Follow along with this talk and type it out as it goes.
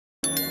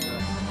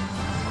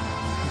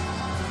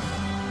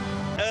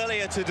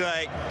earlier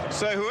today.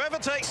 So whoever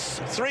takes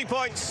 3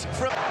 points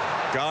from...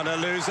 Ghana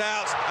lose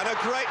out, and a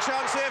great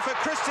chance here for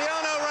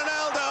Cristiano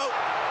Ronaldo.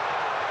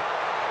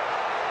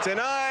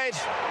 Denied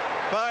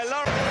by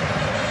Lauren.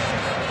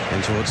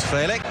 In towards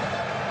Felix.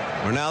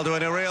 Ronaldo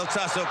in a real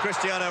tussle.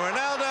 Cristiano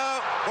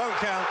Ronaldo won't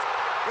count.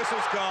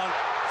 Whistle's gone.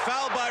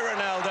 Foul by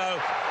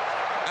Ronaldo.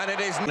 And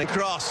it is the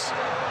cross.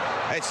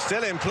 It's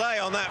still in play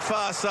on that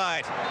far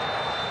side.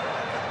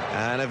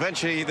 And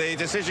eventually the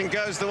decision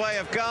goes the way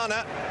of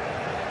Ghana.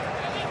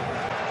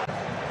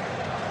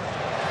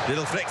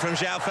 Little flick from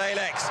João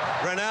Felix.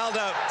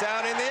 Ronaldo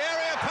down in the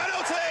area.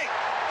 Penalty!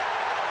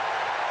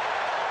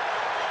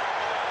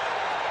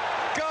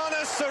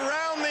 Ghana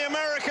surround the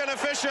American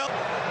official.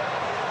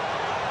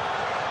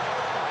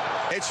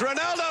 It's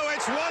Ronaldo.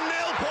 It's 1-0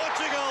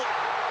 Portugal.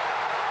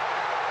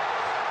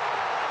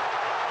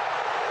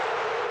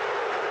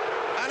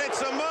 And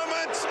it's a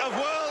moment of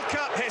World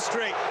Cup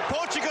history.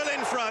 Portugal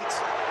in front.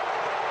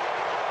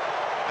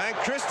 And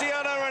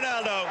Cristiano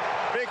Ronaldo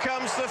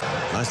becomes the...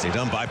 Nicely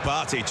done by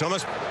Barty.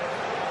 Thomas.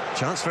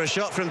 Chance for a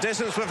shot from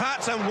distance with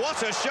Hats, and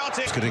what a shot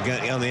it... Couldn't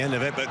get on the end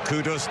of it, but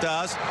Kudus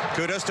does.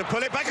 Kudus to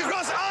pull it back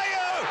across.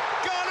 Ayew!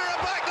 Ghana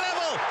are back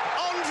level.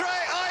 Andre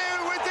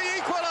Ayew with the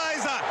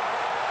equaliser.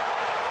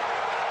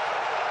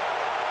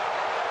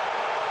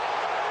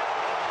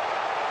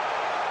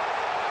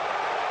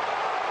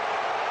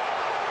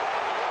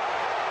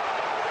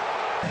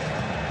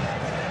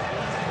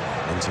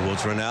 In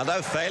towards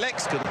Ronaldo.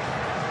 Felix.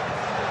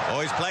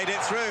 Always played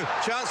it through.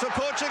 Chance for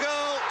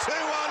Portugal.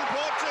 2-1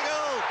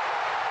 Portugal.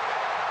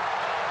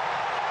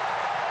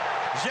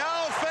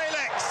 João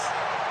Felix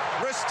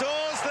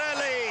restores their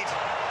lead.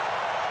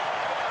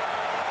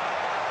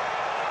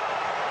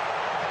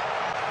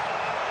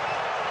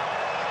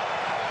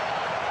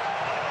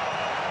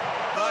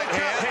 World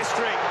Cup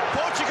history.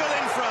 Portugal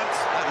in front.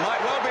 That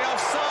might well be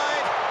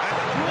offside. And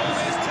the ball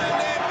is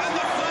turned in, and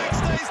the flag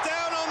stays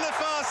down on the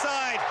far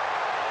side.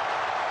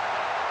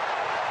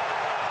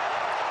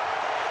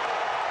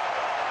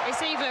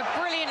 It's either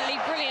brilliantly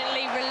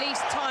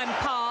released time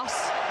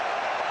pass,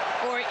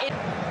 or it...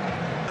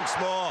 Once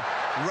more,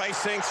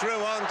 racing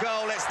through on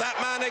goal. It's that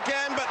man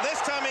again, but this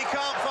time he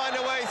can't find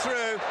a way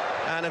through.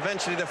 And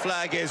eventually the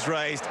flag is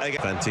raised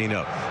again.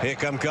 Fantino. Here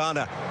come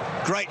Ghana.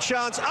 Great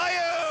chance.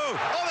 Ayew!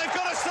 Oh, they've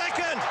got a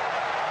second.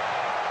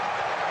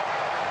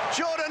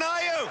 Jordan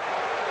Ayew.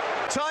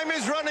 Time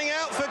is running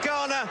out for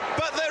Ghana,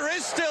 but there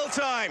is still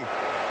time.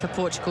 For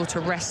Portugal to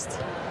rest.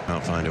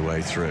 Can't find a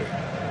way through.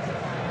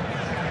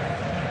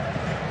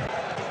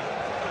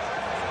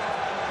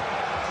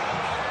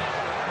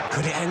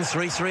 Could it end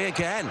 3-3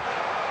 again?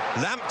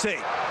 Lamptey.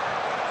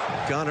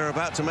 Ghana are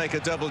about to make a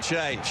double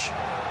change.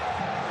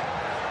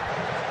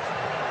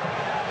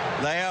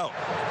 Leo.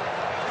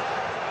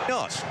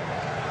 Not.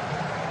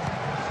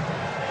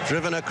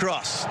 Driven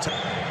across.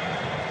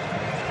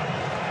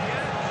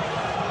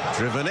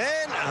 Driven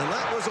in, and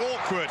that was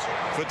awkward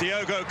for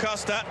Diogo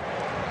Costa.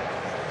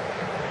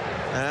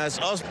 As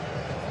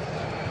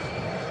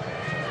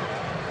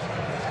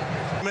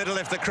middle,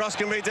 if the cross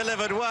can be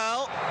delivered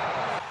well.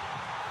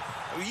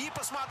 И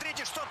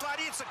посмотрите, что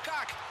творится,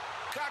 как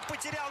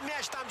потерял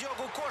мяч там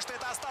Диогу Коста,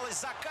 это осталось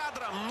за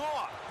кадром,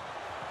 но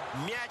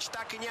мяч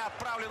так и не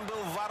отправлен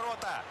был в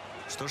ворота.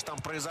 Что ж там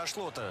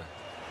произошло-то?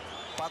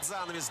 Под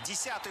занавес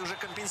 10-й уже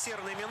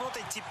компенсированной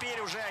минуты,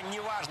 теперь уже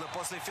неважно,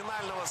 после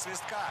финального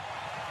свистка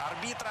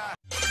арбитра.